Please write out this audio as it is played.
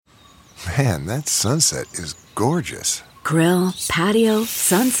Man, that sunset is gorgeous. Grill, patio,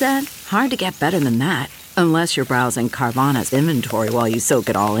 sunset. Hard to get better than that. Unless you're browsing Carvana's inventory while you soak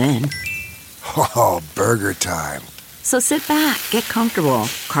it all in. Oh, burger time. So sit back, get comfortable.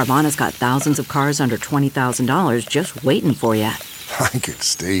 Carvana's got thousands of cars under $20,000 just waiting for you. I could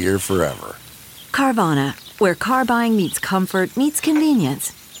stay here forever. Carvana, where car buying meets comfort meets convenience.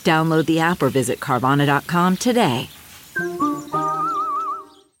 Download the app or visit Carvana.com today.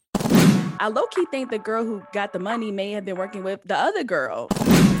 I low-key think the girl who got the money may have been working with the other girl.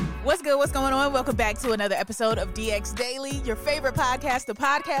 What's good? What's going on? Welcome back to another episode of DX Daily, your favorite podcast, the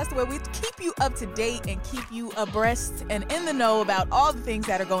podcast where we keep you up to date and keep you abreast and in the know about all the things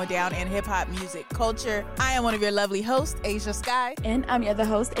that are going down in hip-hop music culture. I am one of your lovely hosts, Asia Sky. And I'm your other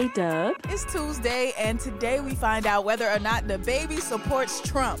host, A-Dub. It's Tuesday, and today we find out whether or not DaBaby supports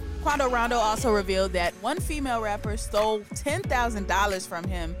Trump. Quando Rondo also revealed that one female rapper stole $10,000 from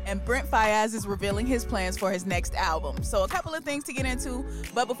him, and Brent Faiyaz is revealing his plans for his next album. So a couple of things to get into,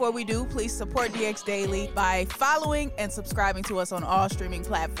 but before we do, please support DX Daily by following and subscribing to us on all streaming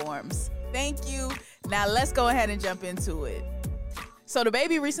platforms. Thank you. Now let's go ahead and jump into it. So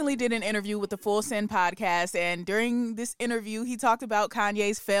DaBaby recently did an interview with the Full Send podcast, and during this interview, he talked about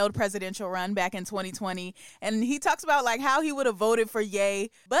Kanye's failed presidential run back in 2020, and he talks about like how he would have voted for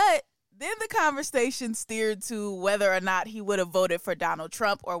Ye, but then the conversation steered to whether or not he would have voted for Donald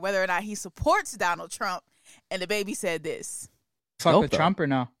Trump or whether or not he supports Donald Trump, and DaBaby said this. Fuck with Trump or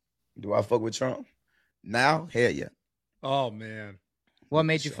no? Do I fuck with Trump? Now? Hell yeah. Oh, man. What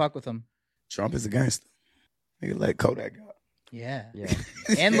made you fuck with him? Trump is a gangster. Nigga let Kodak go. Yeah.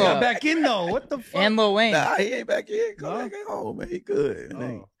 And Lil back in though. What the fuck? And Lil Wayne. Nah, he ain't back in. Kodak ain't home, man. He good.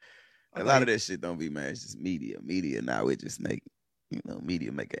 Oh. A lot of that shit don't be, man. It's just media. Media now, it just make,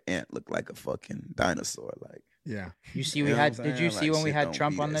 media make an ant look like a fucking dinosaur. Like, Yeah. You see, You we know had. what I'm Did you saying? see Like, when we shit had don't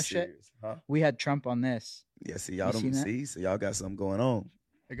Trump be on that this shit? serious. Huh? We had Trump on this. Yeah, see, y'all You don't seen that? see, so y'all got something going on.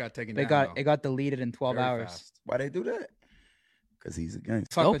 It got taken It down. got it got deleted in 12 Very hours. fast. Why they do that? Because he's a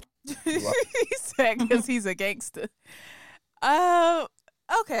gangster. Fuck with He said because he's a gangster.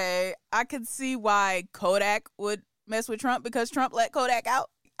 Okay, I could see why Kodak would mess with Trump because Trump let Kodak out.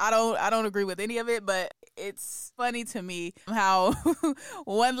 I don't agree with any of it, but it's funny to me how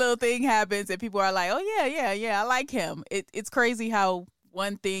one little thing happens and people are like, oh yeah, I like him. It's crazy how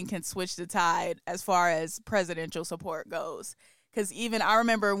one thing can switch the tide as far as presidential support goes. Because even I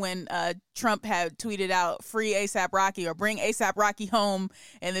remember when Trump had tweeted out free A$AP Rocky or bring A$AP Rocky home,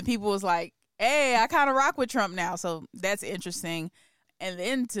 and then people was like, hey, I kind of rock with Trump now. So that's interesting. And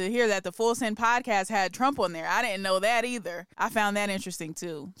then to hear that the Full Send podcast had Trump on there, I didn't know that either. I found that interesting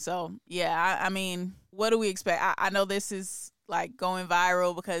too. So yeah, I mean, what do we expect? I know this is like going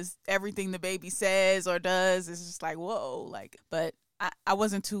viral because everything DaBaby says or does is just like, whoa, like, but I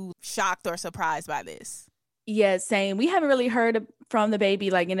wasn't too shocked or surprised by this. Yeah, same. We haven't really heard from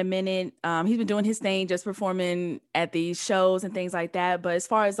DaBaby like in a minute. He's been doing his thing, just performing at these shows and things like that. But as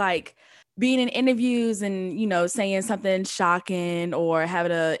far as like being in interviews and, saying something shocking or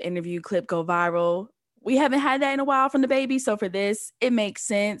having an interview clip go viral, we haven't had that in a while from DaBaby. So for this, it makes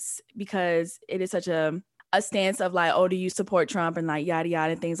sense because it is such a stance of like, oh, do you support Trump and like yada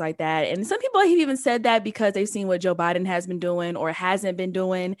yada and things like that. And some people have even said that because they've seen what Joe Biden has been doing or hasn't been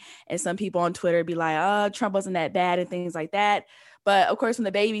doing. And some people on Twitter be like, oh, Trump wasn't that bad and things like that. But of course, when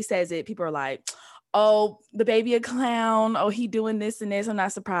DaBaby says it, people are like, oh, DaBaby a clown. Oh, he doing this and this. I'm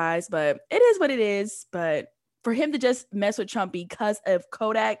not surprised, but it is what it is. But for him to just mess with Trump because of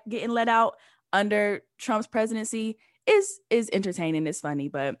Kodak getting let out under Trump's presidency is entertaining. It's funny,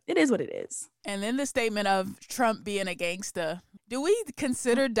 but it is what it is. And then the statement of Trump being a gangster. Do we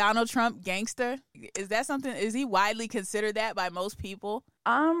consider Donald Trump gangster? Is that something? Is he widely considered that by most people?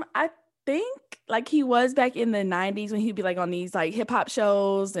 I think like he was back in the 90s when he'd be like on these like hip hop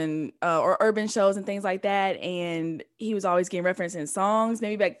shows and or urban shows and things like that. And he was always getting referenced in songs.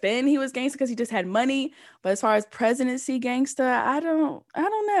 Maybe back then he was gangster because he just had money. But as far as presidency gangster, I don't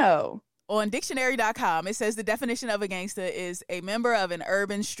know. On dictionary.com, it says the definition of a gangster is a member of an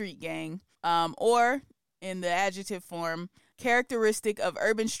urban street gang, or in the adjective form, characteristic of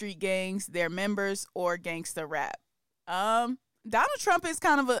urban street gangs, their members, or gangster rap. Donald Trump is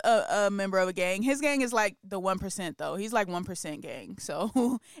kind of a member of a gang. His gang is like the 1%, though. He's like 1% gang.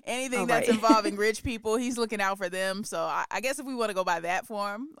 So anything that's involving rich people, he's looking out for them. So I guess if we want to go by that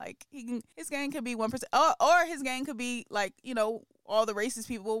form, like his gang could be 1%, or his gang could be like, all the racist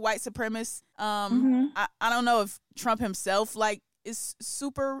people, white supremacists. I don't know if Trump himself like is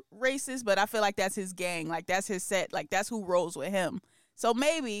super racist, but I feel like that's his gang. Like that's his set. Like that's who rolls with him. So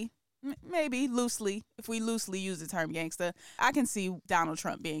maybe Maybe loosely, if we loosely use the term gangster. I can see Donald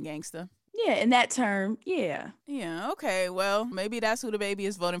Trump being gangster. Yeah, in that term, yeah. Yeah, okay. Well, maybe that's who DaBaby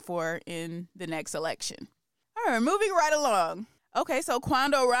is voting for in the next election. All right, moving right along. Okay, so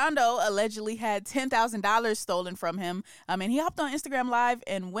Quando Rondo allegedly had $10,000 stolen from him. And he hopped on Instagram Live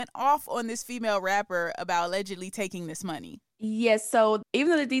and went off on this female rapper about allegedly taking this money. Yes, so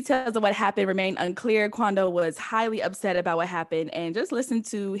even though the details of what happened remain unclear, Quando was highly upset about what happened, and just listen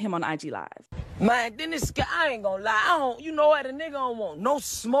to him on IG Live. Man, then this guy, I ain't gonna lie, you know what, a nigga don't want no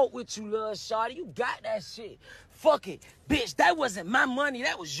smoke with you, little shawty. You got that shit. Fuck it. Bitch, that wasn't my money,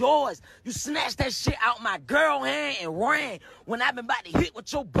 that was yours. You snatched that shit out my girl hand and ran when I been about to hit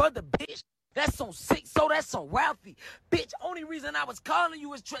with your brother, bitch. That's on sick, so that's on Ralphie. Bitch, only reason I was calling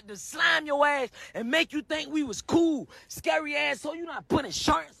you was to slime your ass and make you think we was cool. Scary ass, so you not putting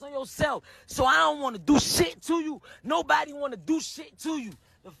insurance on yourself. So I don't want to do shit to you. Nobody want to do shit to you.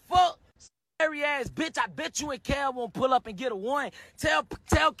 The fuck? Scary ass, bitch, I bet you and Kev won't pull up and get a one. Tell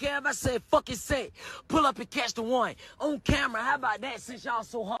Kev I said fucking say. Pull up and catch the one. On camera, how about that since y'all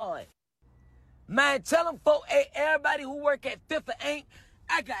so hard? Man, tell them folk, hey, everybody who work at Fifth of Ink,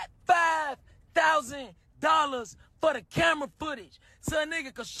 I got $5,000 for the camera footage. So a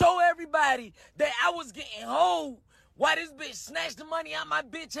nigga could show everybody that I was getting hold while this bitch snatched the money out my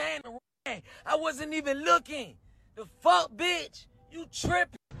bitch hand and ran. I wasn't even looking. The fuck, bitch? You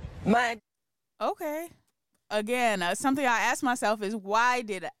tripping. Man. Okay. Again, something I ask myself is, why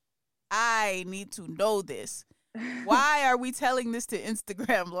did I need to know this? Why are we telling this to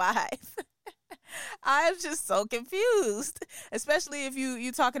Instagram Live? I'm just so confused, especially if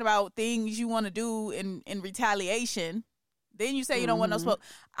you're talking about things you want to do in retaliation. Then you say you don't want no smoke.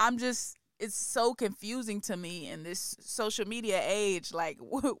 It's so confusing to me in this social media age. Like,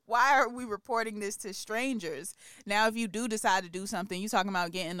 why are we reporting this to strangers? Now, if you do decide to do something, you're talking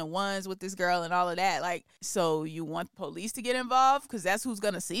about getting the ones with this girl and all of that. Like, so you want police to get involved? Because that's who's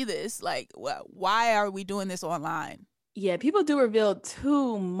going to see this. Like, why are we doing this online? Yeah, people do reveal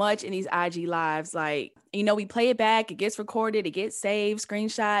too much in these IG lives. Like, we play it back, it gets recorded, it gets saved,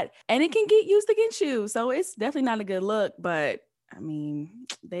 screenshot, and it can get used against you. So it's definitely not a good look. But I mean,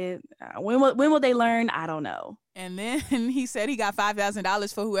 when will they learn? I don't know. And then he said he got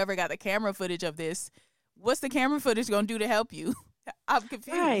 $5,000 for whoever got the camera footage of this. What's the camera footage going to do to help you? I'm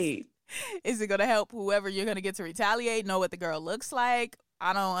confused. Right. Is it going to help whoever you're going to get to retaliate, know what the girl looks like?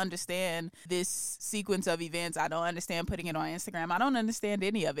 I don't understand this sequence of events. I don't understand putting it on Instagram. I don't understand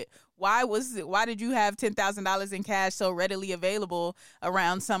any of it. Why did you have $10,000 in cash so readily available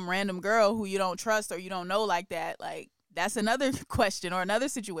around some random girl who you don't trust or you don't know like that? Like, that's another question or another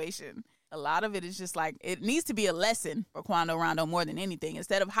situation. A lot of it is just like, it needs to be a lesson for Quando Rondo more than anything.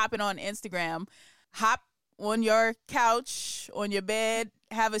 Instead of hopping on Instagram, hop on your couch, on your bed,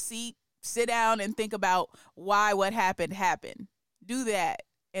 have a seat, sit down and think about why what happened. Do that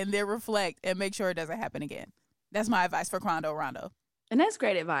and then reflect and make sure it doesn't happen again. That's my advice for Quando Rondo. And that's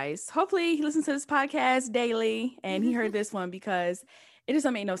great advice. Hopefully he listens to this podcast daily and he heard this one, because it just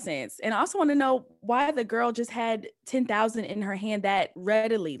doesn't make no sense. And I also want to know why the girl just had $10,000 in her hand that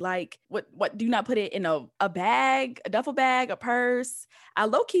readily. Like, what do you not put it in a bag, a duffel bag, a purse? I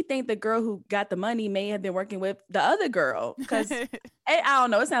low-key think the girl who got the money may have been working with the other girl, because I don't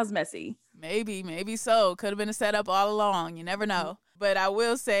know. It sounds messy. Maybe so. Could have been a setup all along. You never know. But I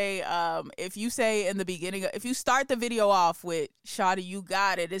will say, if you say in the beginning, if you start the video off with, "Shawty, you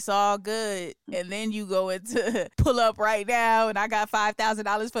got it, it's all good," and then you go into pull up right now and I got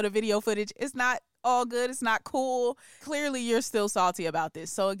 $5,000 for the video footage, it's not all good. It's not cool. Clearly, you're still salty about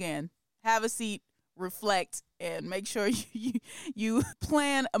this. So again, have a seat, reflect, and make sure you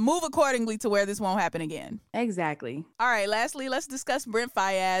plan, move accordingly to where this won't happen again. Exactly. All right, lastly, let's discuss Brent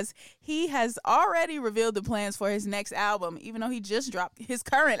Faiyaz. He has already revealed the plans for his next album, even though he just dropped his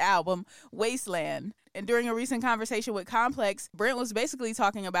current album, Wasteland. And during a recent conversation with Complex, Brent was basically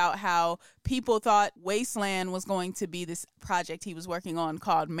talking about how people thought Wasteland was going to be this project he was working on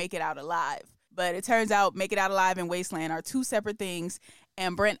called Make It Out Alive. But it turns out Make It Out Alive and Wasteland are two separate things.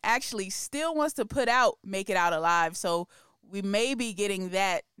 And Brent actually still wants to put out Make It Out Alive. So we may be getting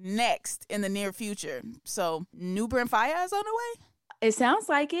that next in the near future. So new Brent Faiyaz on the way? It sounds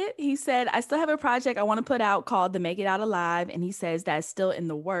like it. He said, I still have a project I want to put out called the Make It Out Alive. And he says that's still in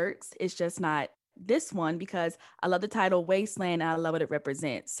the works. It's just not this one, because I love the title Wasteland and I love what it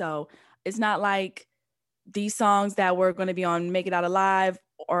represents. So it's not like these songs that were going to be on Make It Out Alive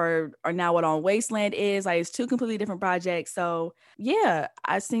or now what on Wasteland is. Like, it's two completely different projects. So yeah,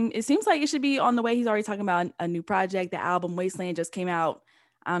 it seems like it should be on the way. He's already talking about a new project. The album Wasteland just came out,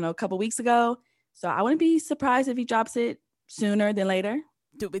 I don't know, a couple weeks ago. So I wouldn't be surprised if he drops it sooner than later.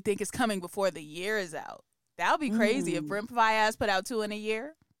 do we think it's coming before the year is out? That would be crazy if Brent Faiyaz put out 2 in a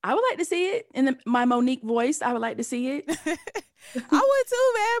year. I would like to see it in my Monique voice. I would like to see it. I would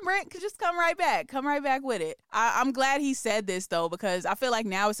too, man. Brent could just come right back with it. I'm glad he said this though, because I feel like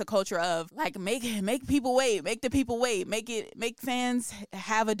now it's a culture of like make people wait, make the people wait, make fans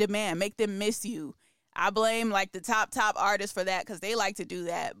have a demand, make them miss you. I blame like the top artists for that because they like to do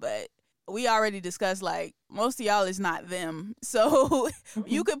that, but we already discussed like most of y'all is not them. So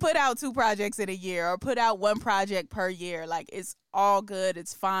you could put out 2 projects in a year or put out 1 project per year. Like it's all good.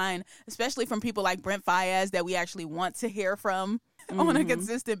 It's fine, especially from people like Brent Faiyaz that we actually want to hear from on a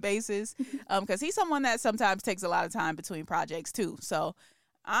consistent basis. Because he's someone that sometimes takes a lot of time between projects too. So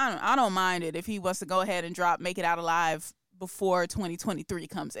I don't mind it if he wants to go ahead and Make It Out Alive before 2023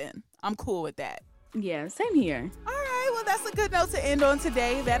 comes in. I'm cool with that. Yeah, same here. All right, well, that's a good note to end on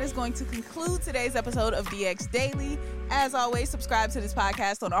today. That is going to conclude today's episode of DX Daily. As always, subscribe to this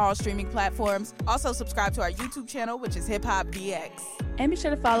podcast on all streaming platforms. Also, subscribe to our YouTube channel, which is Hip Hop DX. And be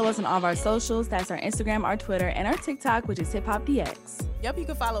sure to follow us on all of our socials. That's our Instagram, our Twitter, and our TikTok, which is Hip Hop DX. Yep, you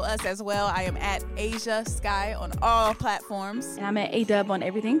can follow us as well. I am at Asia Sky on all platforms. And I'm at A-Dub on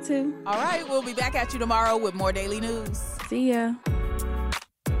everything, too. All right, we'll be back at you tomorrow with more daily news. See ya.